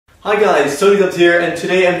Hi guys, Totallydubbed here, and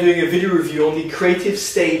today I'm doing a video review on the Creative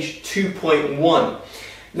Stage 2.1.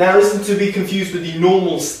 Now this isn't to be confused with the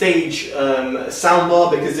normal Stage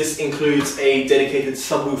soundbar, because this includes a dedicated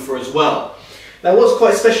subwoofer as well. Now what's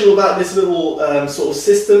quite special about this little sort of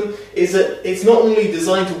system is that it's not only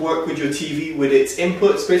designed to work with your TV with its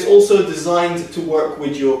inputs, but it's also designed to work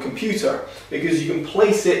with your computer, because you can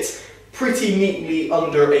place it pretty neatly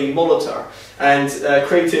under a monitor, and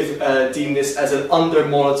Creative deem this as an under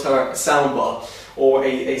monitor soundbar or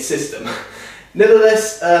a system.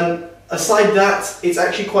 Nevertheless, aside that, it's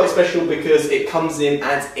actually quite special because it comes in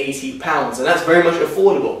at £80, and that's very much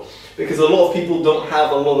affordable because a lot of people don't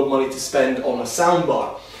have a lot of money to spend on a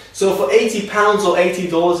soundbar. So for £80 or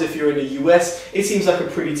 $80 if you're in the US, it seems like a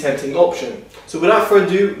pretty tempting option. So without further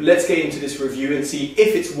ado, let's get into this review and see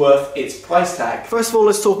if it's worth its price tag. First of all,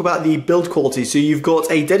 let's talk about the build quality. So you've got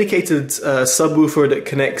a dedicated subwoofer that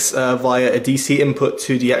connects via a DC input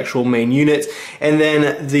to the actual main unit, and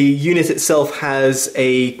then the unit itself has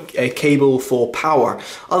a cable for power.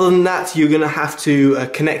 Other than that, you're going to have to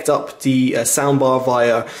connect up the soundbar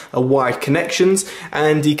via wired connections,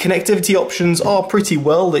 and the connectivity options are pretty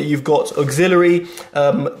well. That you've got auxiliary,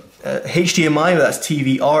 HDMI, that's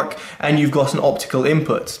TV ARC, and you've got an optical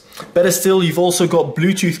input. Better still, you've also got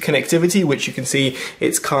Bluetooth connectivity, which you can see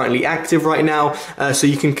it's currently active right now, so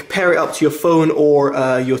you can pair it up to your phone or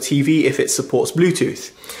your TV if it supports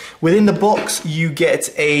Bluetooth. Within the box you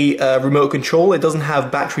get a remote control. It doesn't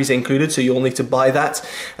have batteries included, so you'll need to buy that.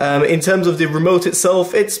 In terms of the remote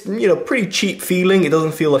itself, it's pretty cheap feeling. It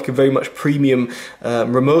doesn't feel like a very much premium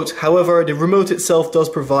remote. However, the remote itself does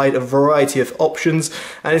provide a variety of options,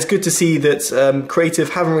 and it's good to see that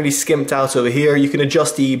Creative haven't really skimped out over here. You can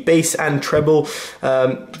adjust the bass and treble,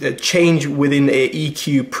 change within a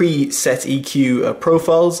EQ, preset EQ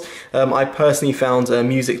profiles. I personally found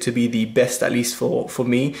music to be the best, at least for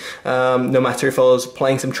me. No matter if I was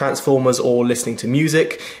playing some Transformers or listening to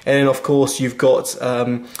music. And then of course you've got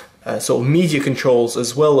sort of media controls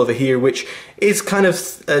as well over here, which is kind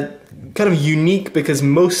of unique because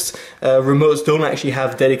most remotes don't actually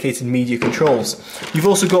have dedicated media controls. You've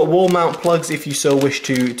also got wall mount plugs if you so wish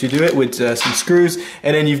to do it with some screws,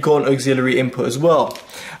 and then you've got an auxiliary input as well.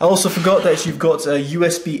 I also forgot that you've got a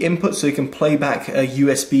USB input, so you can play back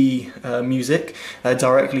USB music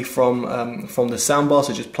directly from the soundbar,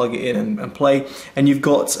 so just plug it in and play. And you've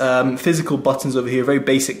got physical buttons over here, very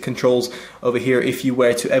basic controls over here if you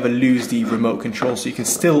were to ever lose the remote control, so you can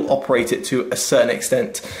still operate it to a certain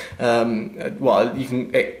extent. Well, you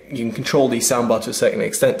can control the soundbar to a certain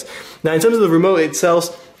extent. Now, in terms of the remote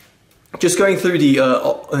itself, just going through the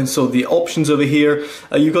the options over here,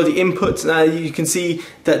 you've got the input. Now you can see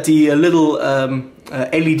that the little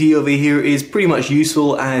LED over here is pretty much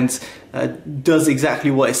useful and does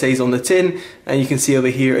exactly what it says on the tin. And you can see over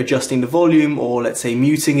here adjusting the volume, or let's say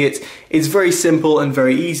muting it. It's very simple and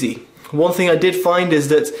very easy. One thing I did find is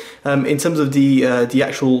that in terms of the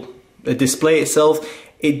actual display itself,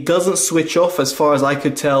 it doesn't switch off as far as I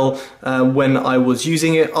could tell when I was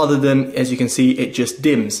using it, other than, as you can see, it just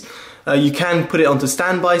dims. You can put it onto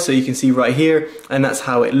standby, so you can see right here, and that's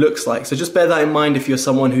how it looks like. So just bear that in mind if you're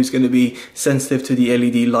someone who's going to be sensitive to the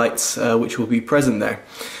LED lights which will be present there.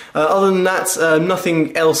 Other than that,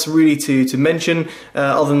 nothing else really to mention,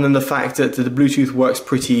 other than the fact that the Bluetooth works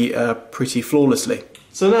pretty flawlessly.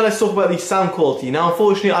 So now let's talk about the sound quality. Now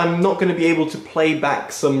unfortunately I'm not going to be able to play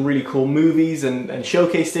back some really cool movies and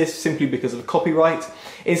showcase this simply because of copyright.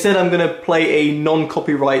 Instead I'm going to play a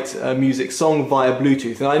non-copyright music song via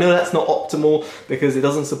Bluetooth. And I know that's not optimal because it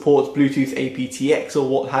doesn't support Bluetooth aptX or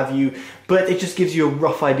what have you, but it just gives you a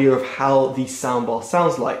rough idea of how the soundbar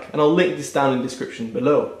sounds like. And I'll link this down in the description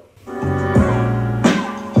below.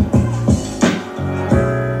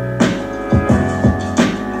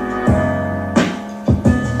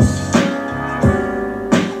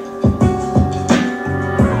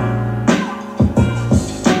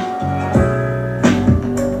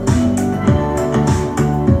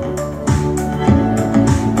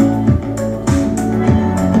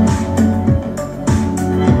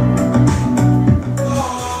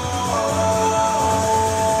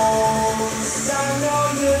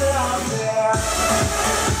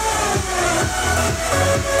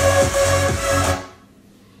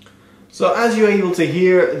 So as you're able to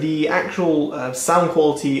hear, the actual sound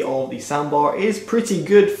quality of the soundbar is pretty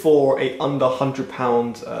good for a under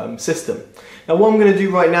 £100 system. Now what I'm going to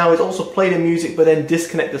do right now is also play the music but then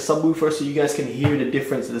disconnect the subwoofer so you guys can hear the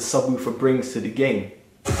difference that the subwoofer brings to the game.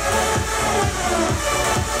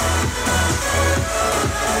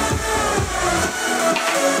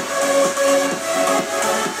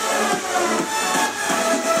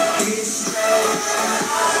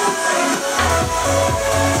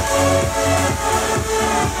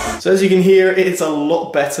 So as you can hear, it's a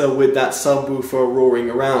lot better with that subwoofer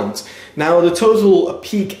roaring around. Now the total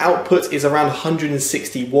peak output is around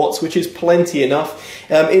 160 watts, which is plenty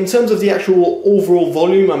enough. In terms of the actual overall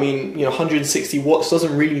volume, I mean, 160 watts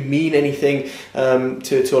doesn't really mean anything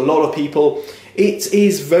to a lot of people. It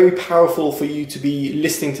is very powerful for you to be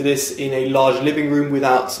listening to this in a large living room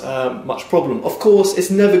without much problem. Of course,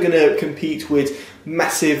 it's never going to compete with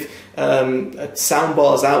massive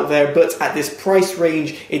soundbars out there, but at this price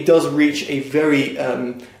range, it does reach a very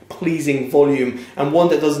pleasing volume and one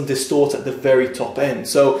that doesn't distort at the very top end.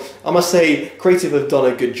 So I must say Creative have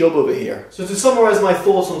done a good job over here. So to summarize my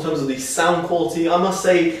thoughts on terms of the sound quality, I must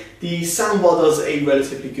say the soundbar does a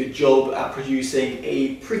relatively good job at producing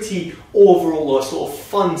a pretty overall or sort of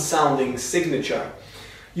fun sounding signature.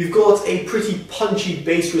 You've got a pretty punchy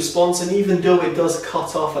bass response, and even though it does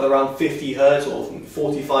cut off at around 50 Hz or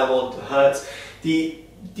 45 odd Hz, the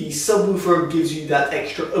subwoofer gives you that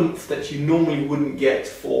extra oomph that you normally wouldn't get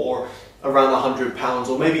for around £100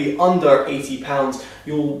 or maybe under £80.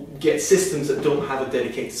 You'll get systems that don't have a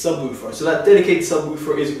dedicated subwoofer. So that dedicated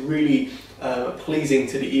subwoofer is really pleasing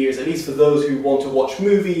to the ears, at least for those who want to watch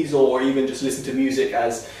movies or even just listen to music,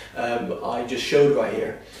 as I just showed right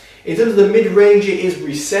here. In terms of the mid-range, it is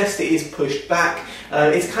recessed, it is pushed back.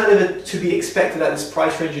 It's kind of to be expected at this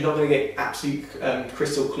price range. You're not going to get absolute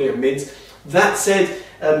crystal clear mids. That said,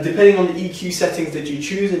 depending on the EQ settings that you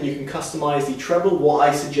choose, and you can customize the treble, what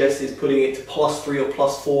I suggest is putting it to +3 or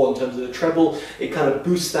 +4 in terms of the treble. It kind of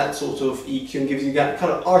boosts that sort of EQ and gives you that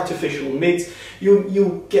kind of artificial mids.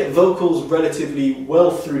 You'll get vocals relatively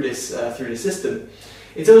well through this system.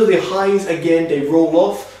 In terms of the highs, again, they roll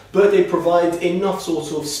off, but they provide enough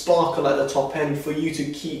sort of sparkle at the top end for you to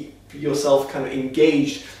keep yourself kind of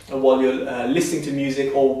engaged while you're listening to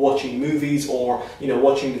music or watching movies or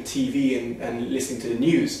watching the TV and listening to the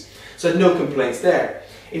news. So no complaints there.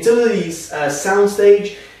 In terms of the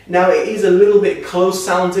soundstage, now it is a little bit close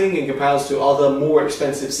sounding in comparison to other more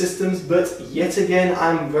expensive systems, but yet again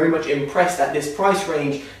I'm very much impressed at this price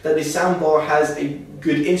range that the soundbar has a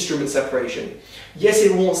good instrument separation. Yes,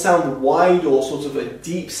 it won't sound wide or sort of a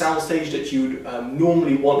deep soundstage that you'd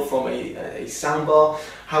normally want from a soundbar.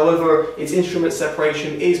 However, its instrument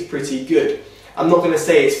separation is pretty good. I'm not going to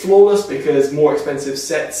say it's flawless because more expensive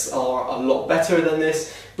sets are a lot better than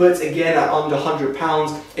this, but again, at under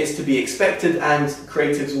 £100, it's to be expected, and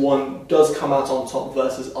Creative's one does come out on top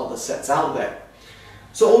versus other sets out there.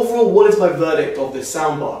 So overall, what is my verdict of this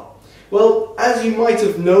soundbar? Well, as you might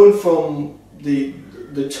have known from the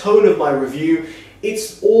tone of my review,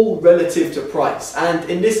 it's all relative to price, and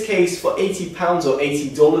in this case for £80 or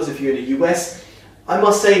 $80 if you're in the US, I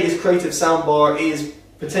must say this Creative soundbar is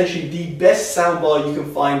potentially the best soundbar you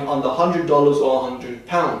can find under $100 or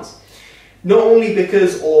 £100. Not only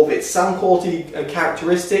because of its sound quality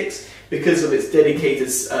characteristics, because of its dedicated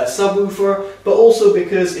subwoofer, but also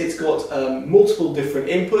because it's got multiple different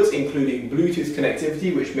inputs, including Bluetooth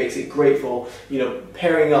connectivity, which makes it great for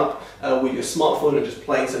pairing up with your smartphone and just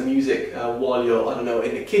playing some music while you're, I don't know,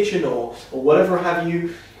 in the kitchen or whatever have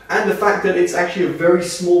you. And the fact that it's actually a very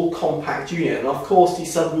small compact unit, and of course the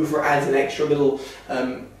subwoofer adds an extra little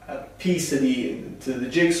piece to the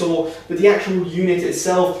jigsaw, but the actual unit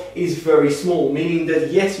itself is very small, meaning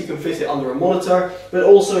that yes, you can fit it under a monitor, but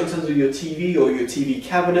also in terms of your TV or your TV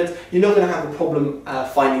cabinet, you're not going to have a problem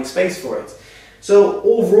finding space for it. So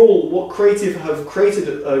overall, what Creative have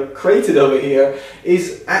created over here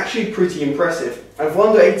is actually pretty impressive. And for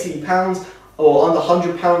under £80 or under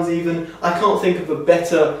 £100 even, I can't think of a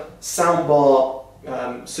better soundbar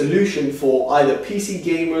solution for either PC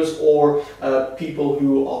gamers or people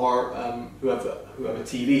who have a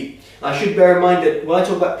TV. I should bear in mind that when I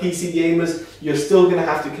talk about PC gamers, you're still going to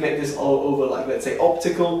have to connect this over, like, let's say,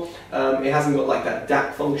 optical. It hasn't got like that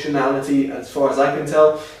DAC functionality as far as I can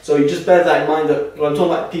tell. So you just bear that in mind that when I'm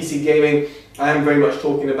talking about PC gaming, I am very much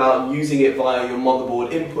talking about using it via your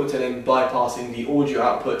motherboard input and then bypassing the audio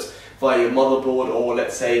output via your motherboard, or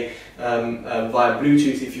let's say via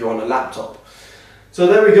Bluetooth if you're on a laptop. So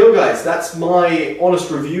there we go, guys, that's my honest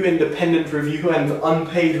review, independent review and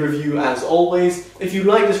unpaid review as always. If you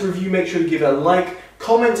like this review, make sure to give it a like,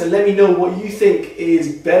 comment and let me know what you think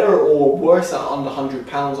is better or worse at under £100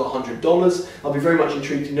 or $100. I'll be very much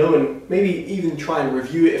intrigued to know, and maybe even try and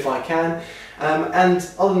review it if I can. And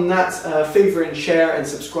other than that, favourite and share and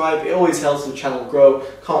subscribe, it always helps the channel grow,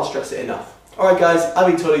 can't stress it enough. Alright guys, I've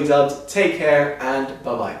been Totally Dubbed, take care and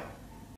bye bye.